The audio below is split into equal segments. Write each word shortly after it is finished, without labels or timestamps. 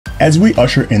As we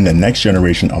usher in the next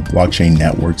generation of blockchain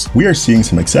networks, we are seeing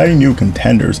some exciting new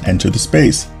contenders enter the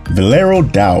space.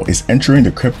 VeleroDAO is entering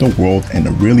the crypto world in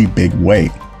a really big way.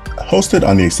 Hosted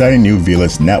on the exciting new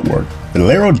Veles network,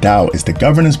 VeleroDAO is the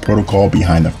governance protocol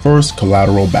behind the first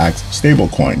collateral-backed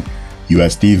stablecoin,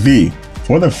 USDV,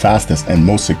 for the fastest and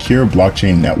most secure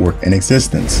blockchain network in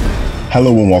existence.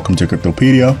 Hello and welcome to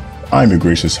Cryptopedia. I'm your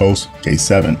gracious host,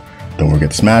 J7. Don't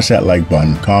forget to smash that like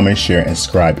button, comment, share, and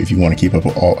subscribe if you want to keep up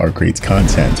with all our great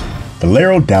content.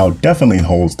 VeleroDAO definitely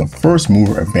holds the first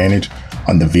mover advantage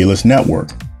on the Veles network,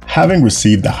 having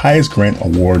received the highest grant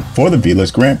award for the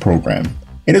Veles grant program.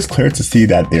 It is clear to see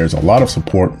that there's a lot of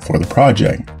support for the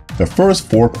project, the first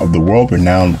fork of the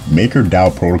world-renowned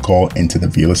MakerDAO protocol into the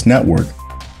Veles network.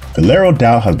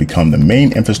 VeleroDAO has become the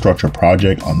main infrastructure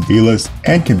project on Veles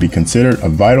and can be considered a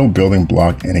vital building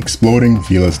block in exploding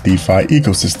Veles DeFi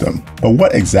ecosystem. But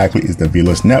what exactly is the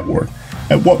Veles network,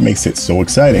 and what makes it so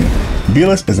exciting?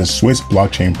 Veles is a Swiss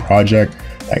blockchain project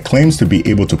that claims to be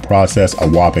able to process a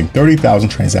whopping 30,000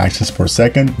 transactions per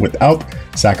second without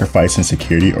sacrificing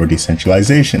security or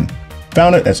decentralization.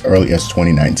 Founded as early as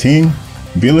 2019,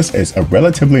 Veles is a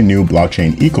relatively new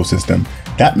blockchain ecosystem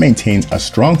that maintains a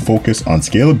strong focus on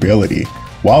scalability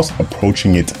whilst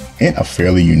approaching it in a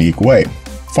fairly unique way.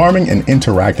 Farming and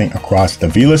interacting across the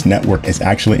Veles network is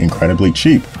actually incredibly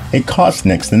cheap. It costs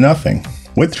next to nothing,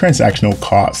 with transactional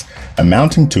costs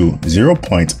amounting to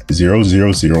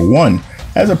 0.0001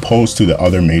 as opposed to the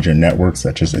other major networks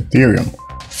such as Ethereum.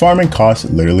 Farming costs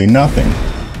literally nothing.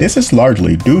 This is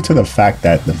largely due to the fact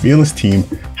that the Veles team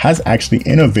has actually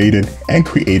innovated and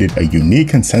created a unique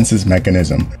consensus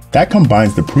mechanism that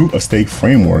combines the proof-of-stake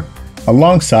framework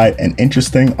alongside an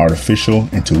interesting artificial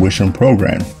intuition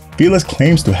program. Veles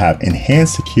claims to have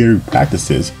enhanced security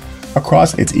practices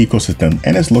across its ecosystem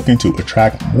and is looking to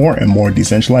attract more and more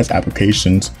decentralized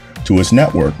applications to its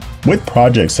network, with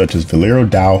projects such as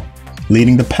VeleroDAO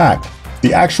leading the pack.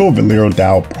 The actual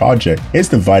VeleroDAO project is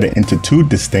divided into two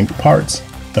distinct parts.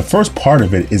 The first part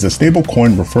of it is a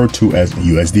stablecoin referred to as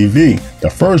USDV, the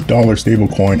first dollar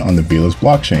stablecoin on the Veles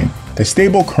blockchain. The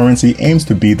stable currency aims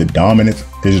to be the dominant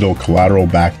digital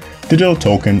collateral-backed digital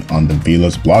token on the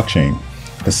Veles blockchain.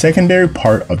 The secondary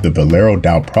part of the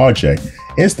VeleroDAO project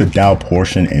is the DAO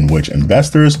portion, in which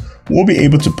investors will be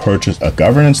able to purchase a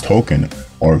governance token,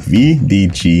 or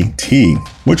VDGT,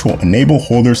 which will enable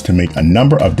holders to make a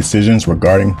number of decisions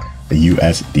regarding the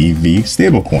USDV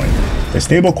stablecoin. The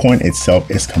stablecoin itself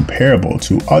is comparable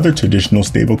to other traditional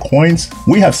stablecoins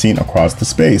we have seen across the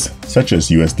space, such as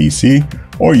USDC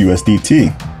or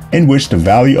USDT, in which the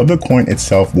value of the coin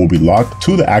itself will be locked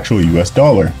to the actual US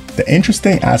dollar. The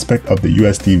interesting aspect of the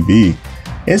USDV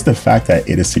is the fact that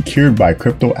it is secured by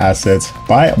crypto assets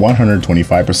by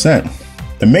 125%.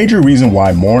 The major reason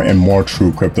why more and more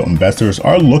true crypto investors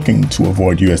are looking to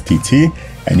avoid USDT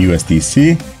and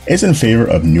USDC is in favor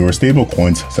of newer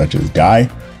stablecoins such as DAI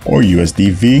or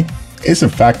USDV is the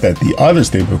fact that the other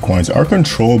stablecoins are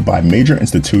controlled by major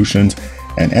institutions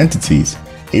and entities.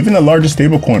 Even the largest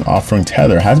stablecoin offering,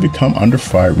 Tether, has become under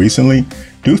fire recently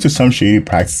due to some shady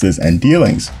practices and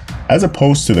dealings, as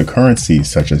opposed to the currency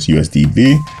such as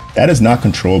USDV that is not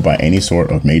controlled by any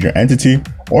sort of major entity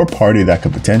or party that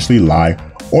could potentially lie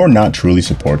or not truly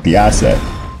support the asset.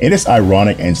 It is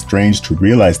ironic and strange to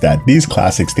realize that these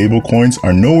classic stablecoins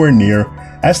are nowhere near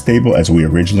as stable as we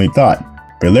originally thought.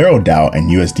 VeleroDAO and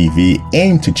USDV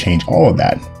aim to change all of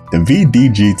that. The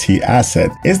VDGT asset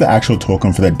is the actual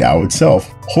token for the DAO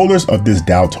itself. Holders of this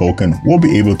DAO token will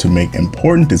be able to make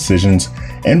important decisions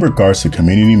in regards to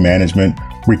community management,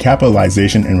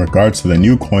 recapitalization in regards to the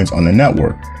new coins on the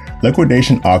network,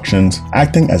 liquidation auctions,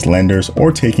 acting as lenders,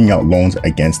 or taking out loans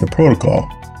against the protocol.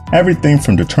 Everything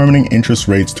from determining interest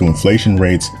rates to inflation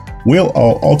rates will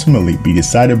all ultimately be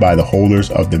decided by the holders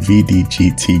of the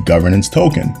VDGT governance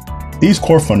token. These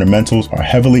core fundamentals are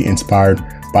heavily inspired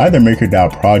by the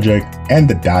MakerDAO project and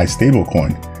the DAI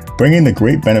stablecoin, bringing the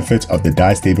great benefits of the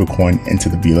DAI stablecoin into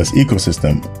the Veles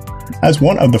ecosystem. As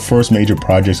one of the first major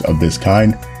projects of this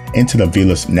kind into the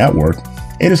Veles network,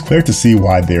 it is clear to see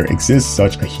why there exists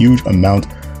such a huge amount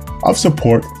of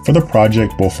support for the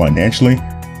project, both financially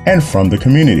and from the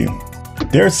community.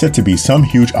 There is set to be some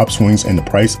huge upswings in the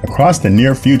price across the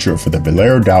near future for the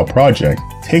VeleroDAO project.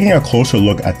 Taking a closer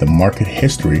look at the market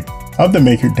history of the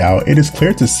MakerDAO, it is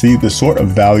clear to see the sort of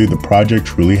value the project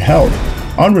truly held.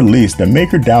 On release, the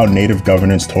MakerDAO native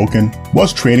governance token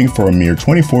was trading for a mere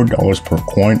 $24 per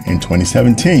coin in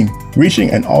 2017,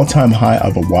 reaching an all-time high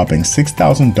of a whopping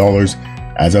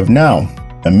 $6,000 as of now.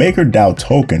 The MakerDAO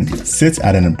token sits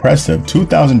at an impressive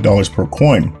 $2,000 per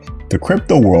coin. The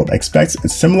crypto world expects a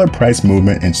similar price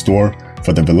movement in store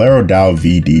for the VeleroDAO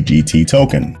VDGT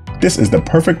token. This is the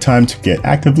perfect time to get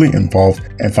actively involved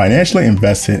and financially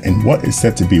invested in what is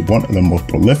set to be one of the most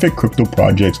prolific crypto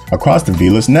projects across the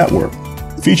Veles network.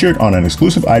 Featured on an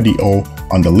exclusive IDO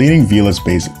on the leading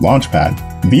Veles-based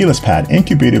Launchpad, VelesPad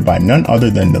incubated by none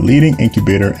other than the leading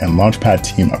incubator and Launchpad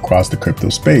team across the crypto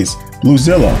space,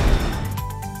 Bluezilla.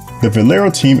 The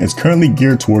Velero team is currently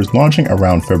geared towards launching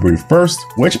around February 1st,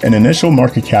 with an initial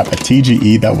market cap at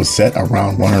TGE that was set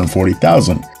around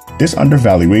 140,000. This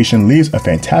undervaluation leaves a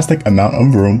fantastic amount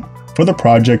of room for the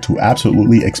project to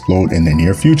absolutely explode in the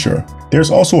near future. There's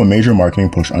also a major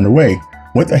marketing push underway,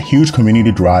 with a huge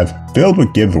community drive filled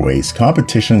with giveaways,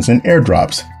 competitions, and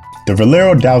airdrops. The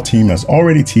VeleroDAO team has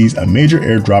already teased a major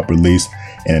airdrop release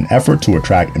in an effort to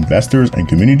attract investors and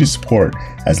community support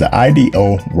as the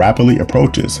IDO rapidly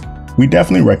approaches. We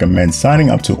definitely recommend signing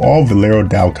up to all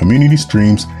VeleroDAO community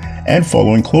streams and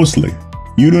following closely.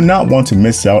 You do not want to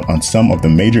miss out on some of the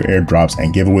major airdrops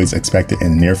and giveaways expected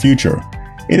in the near future.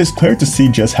 It is clear to see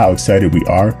just how excited we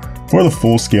are for the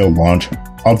full-scale launch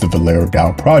of the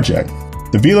VeleroDAO project.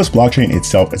 The Veles blockchain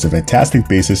itself is a fantastic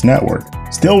basis network.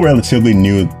 Still relatively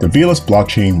new, the Veles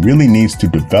blockchain really needs to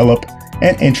develop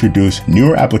and introduce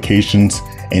newer applications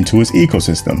into its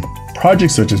ecosystem.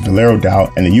 Projects such as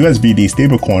VeleroDAO and the USVD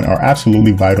stablecoin are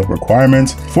absolutely vital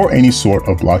requirements for any sort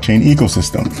of blockchain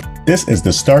ecosystem. This is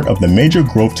the start of the major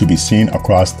growth to be seen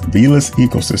across the Veles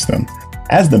ecosystem.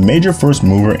 As the major first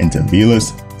mover into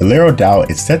Veles, VeleroDAO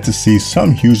is set to see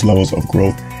some huge levels of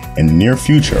growth in the near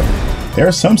future. There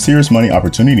are some serious money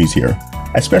opportunities here,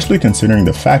 especially considering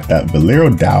the fact that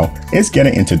VeleroDAO is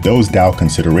getting into those DAO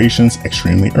considerations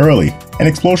extremely early. An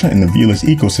explosion in the Veles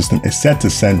ecosystem is set to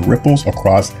send ripples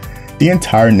across the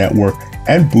entire network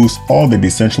and boost all the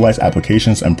decentralized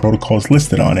applications and protocols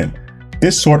listed on it.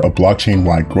 This sort of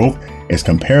blockchain-wide growth is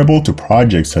comparable to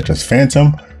projects such as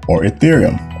Phantom or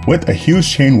Ethereum, with a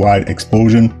huge chain-wide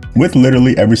explosion with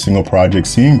literally every single project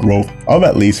seeing growth of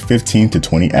at least 15 to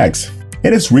 20x.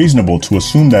 It is reasonable to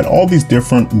assume that all these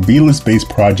different Veles-based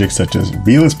projects such as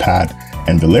VelesPad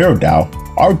and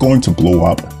VeleroDAO are going to blow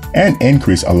up and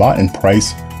increase a lot in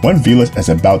price when Veles is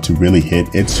about to really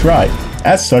hit its stride.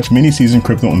 As such, many seasoned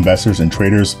crypto investors and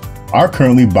traders are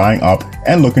currently buying up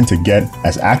and looking to get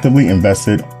as actively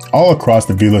invested all across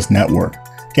the Veles network,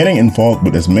 getting involved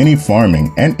with as many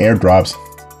farming and airdrops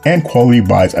and quality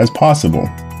buys as possible,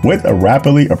 with a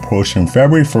rapidly approaching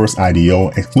February 1st IDO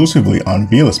exclusively on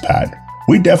VelesPad.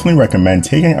 We definitely recommend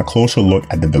taking a closer look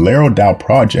at the VeleroDAO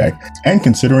project and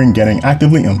considering getting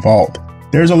actively involved.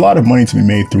 There's a lot of money to be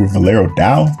made through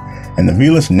VeleroDAO and the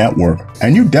Veles network,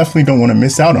 and you definitely don't want to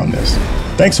miss out on this.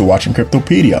 Thanks for watching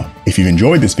Cryptopedia. If you've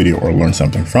enjoyed this video or learned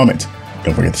something from it,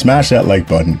 don't forget to smash that like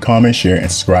button, comment, share,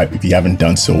 and subscribe if you haven't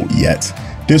done so yet.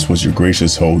 This was your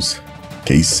gracious host,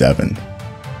 K7.